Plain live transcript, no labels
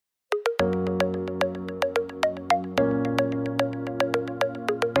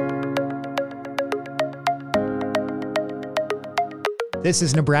This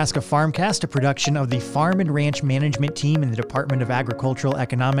is Nebraska Farmcast, a production of the Farm and Ranch Management Team in the Department of Agricultural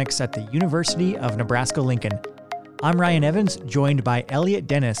Economics at the University of Nebraska-Lincoln. I'm Ryan Evans, joined by Elliot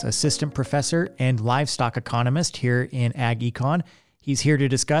Dennis, assistant professor and livestock economist here in Ag Econ. He's here to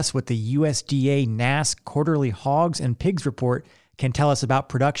discuss what the USDA NASS quarterly hogs and pigs report can tell us about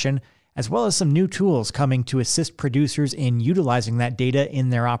production, as well as some new tools coming to assist producers in utilizing that data in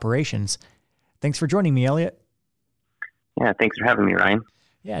their operations. Thanks for joining me, Elliot. Yeah, thanks for having me, Ryan.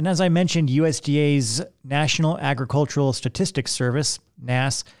 Yeah, and as I mentioned, USDA's National Agricultural Statistics Service,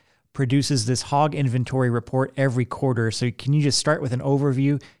 NASS, produces this hog inventory report every quarter. So can you just start with an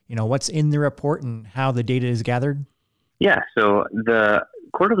overview, what's in the report and how the data is gathered? Yeah, so the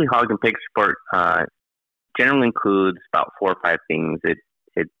quarterly hog and pigs report generally includes about 4 or 5 things.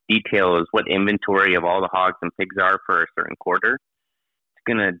 It details what inventory of all the hogs and pigs are for a certain quarter. It's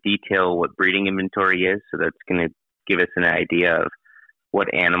going to detail what breeding inventory is, so that's going to give us an idea of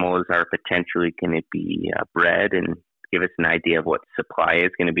what animals are potentially going to be bred and give us an idea of what supply is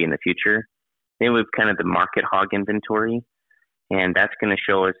going to be in the future. Then we've kind of the market hog inventory, and that's going to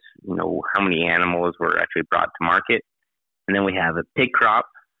show us, how many animals were actually brought to market. And then we have a pig crop,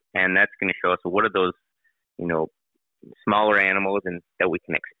 and that's going to show us what are those, smaller animals and that we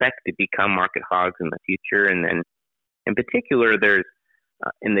can expect to become market hogs in the future. And then in particular, there's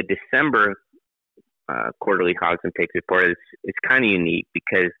in the December quarterly hogs and pigs report is kind of unique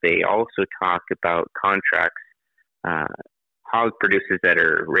because they also talk about contracts, hog producers that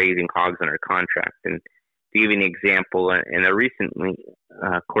are raising hogs under contract. And to give you an example, in a recently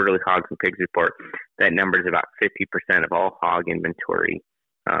quarterly hogs and pigs report, that number is about 50% of all hog inventory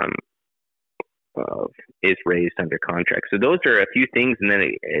is raised under contract. So those are a few things, and then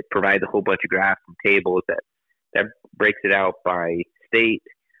it provides a whole bunch of graphs and tables that breaks it out by state,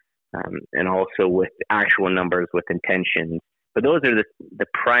 and also with actual numbers with intentions. But those are the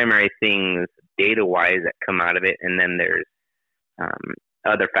primary things data-wise that come out of it. And then there's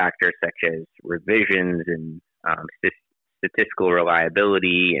other factors such as revisions and statistical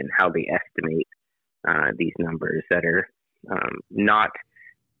reliability and how they estimate these numbers that are not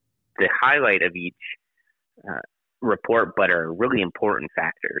the highlight of each report, but are really important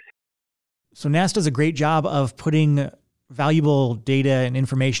factors. So NASS does a great job of putting valuable data and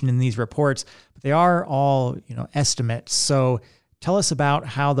information in these reports, but they are all, estimates. So tell us about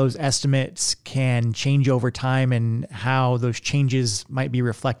how those estimates can change over time and how those changes might be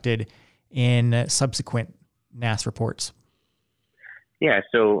reflected in subsequent NASS reports. Yeah,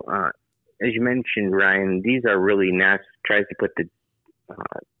 so as you mentioned, Ryan, these are really NASS tries to put the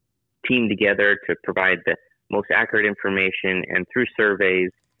team together to provide the most accurate information, and through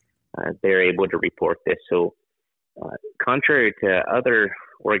surveys, they're able to report this. So contrary to other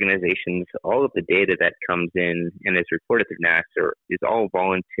organizations, all of the data that comes in and is reported through NASS is all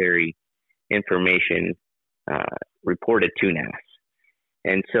voluntary information reported to NASS.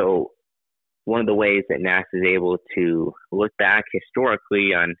 And so one of the ways that NASS is able to look back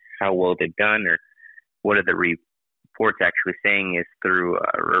historically on how well they've done or what are the reports actually saying is through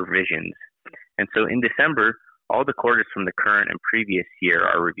revisions. And so in December, all the quarters from the current and previous year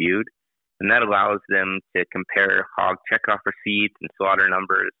are reviewed. And that allows them to compare hog checkoff receipts and slaughter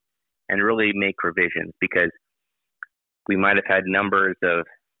numbers and really make revisions, because we might have had numbers of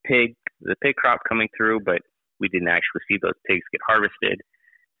the pig crop coming through, but we didn't actually see those pigs get harvested.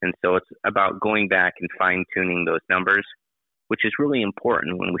 And so it's about going back and fine-tuning those numbers, which is really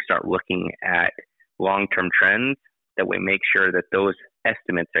important when we start looking at long-term trends, that we make sure that those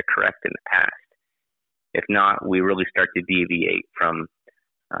estimates are correct in the past. If not, we really start to deviate from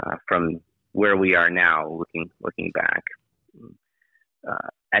where we are now, looking back.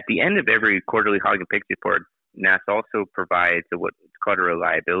 At the end of every quarterly hog and pig report, NASS also provides what's called a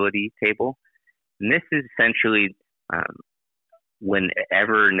reliability table. And this is essentially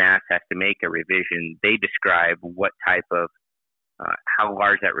whenever NASS has to make a revision, they describe what type of, how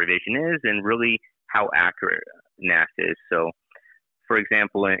large that revision is and really how accurate NASS is. So, for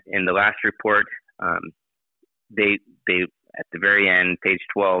example, in the last report, they at the very end, page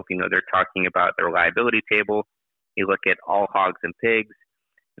 12, they're talking about the reliability table. You look at all hogs and pigs,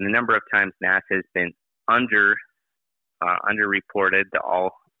 and the number of times NASS has been underreported. The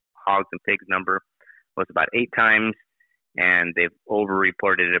all hogs and pigs number was about 8 times, and they've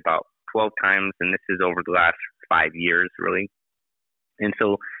overreported it about 12 times, and this is over the last 5 years, really. And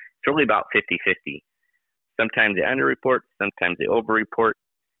so it's really about 50-50. Sometimes they underreport, sometimes they overreport,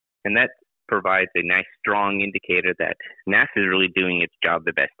 and that provides a nice, strong indicator that NASS is really doing its job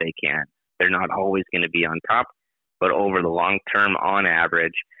the best they can. They're not always going to be on top, but over the long term, on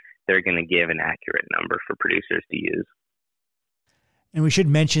average, they're going to give an accurate number for producers to use. And we should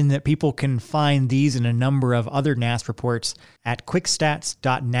mention that people can find these and a number of other NASS reports at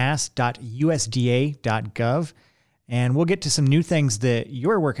quickstats.nass.usda.gov. And we'll get to some new things that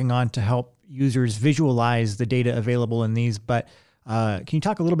you're working on to help users visualize the data available in these. But can you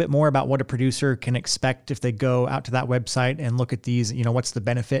talk a little bit more about what a producer can expect if they go out to that website and look at these? What's the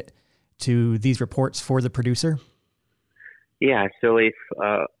benefit to these reports for the producer? Yeah, so if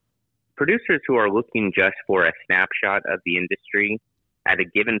producers who are looking just for a snapshot of the industry at a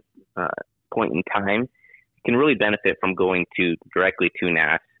given point in time can really benefit from going directly to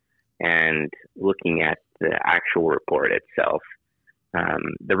NASS and looking at the actual report itself.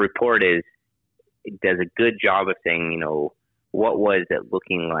 The report does a good job of saying, what was it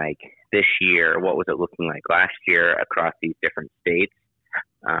looking like this year? What was it looking like last year across these different states?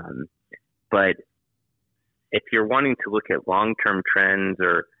 But if you're wanting to look at long-term trends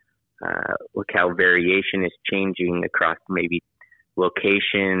or look how variation is changing across maybe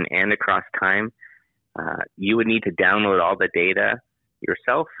location and across time, you would need to download all the data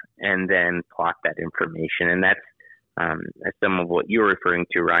yourself and then plot that information. And that's some of what you're referring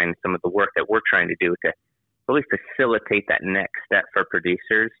to, Ryan, some of the work that we're trying to do to really facilitate that next step for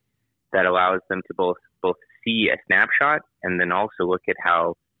producers that allows them to both see a snapshot and then also look at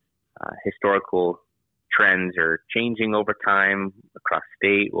how historical trends are changing over time across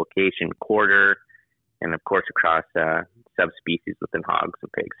state, location, quarter, and of course across subspecies within hogs and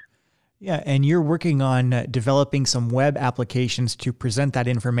pigs. Yeah, and you're working on developing some web applications to present that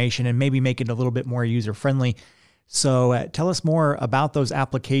information and maybe make it a little bit more user-friendly. So tell us more about those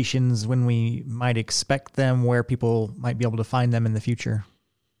applications, when we might expect them, where people might be able to find them in the future.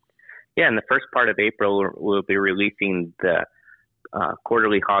 Yeah, in the first part of April, we'll be releasing the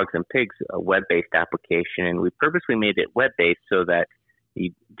Quarterly Hogs and Pigs web-based application, and we purposely made it web-based so that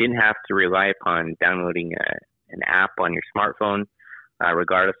you didn't have to rely upon downloading an app on your smartphone,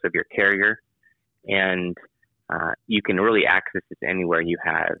 regardless of your carrier, and you can really access this anywhere you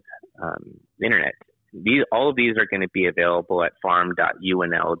have internet. All of these are going to be available at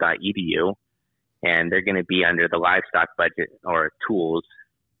farm.unl.edu, and they're going to be under the livestock budget or tools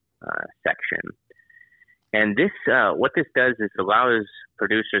section. And this, what this does is allows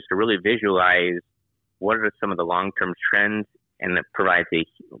producers to really visualize what are some of the long-term trends, and it provides a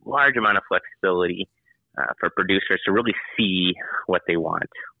large amount of flexibility for producers to really see what they want.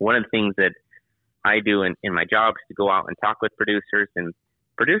 One of the things that I do in my job is to go out and talk with producers, and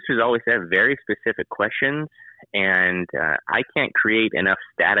producers always have very specific questions, and I can't create enough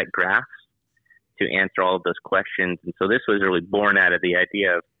static graphs to answer all of those questions. And so this was really born out of the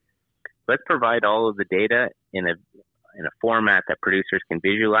idea of, let's provide all of the data in a format that producers can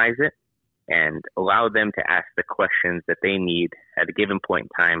visualize it and allow them to ask the questions that they need at a given point in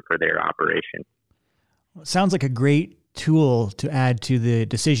time for their operation. Well, it sounds like a great tool to add to the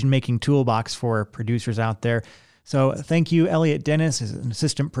decision-making toolbox for producers out there. So thank you, Elliot Dennis, is an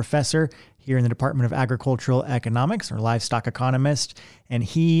assistant professor here in the Department of Agricultural Economics, or livestock economist, and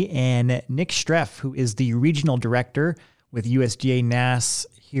he and Nick Streff, who is the regional director with USDA NASS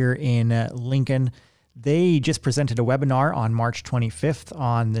here in Lincoln. They just presented a webinar on March 25th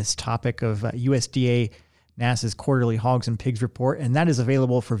on this topic of USDA NASS's Quarterly Hogs and Pigs report, and that is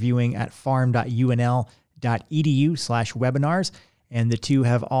available for viewing at farm.unl.edu/webinars. And the two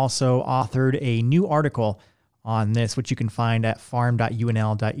have also authored a new article on this, which you can find at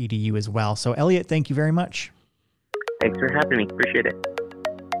farm.unl.edu as well. So, Elliot, thank you very much. Thanks for having me. Appreciate it.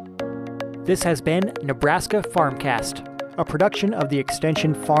 This has been Nebraska Farmcast, a production of the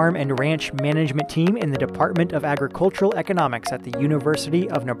Extension Farm and Ranch Management Team in the Department of Agricultural Economics at the University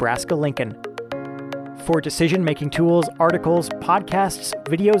of Nebraska-Lincoln. For decision-making tools, articles, podcasts,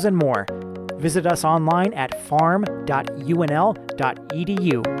 videos, and more, visit us online at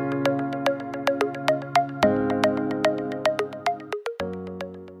farm.unl.edu.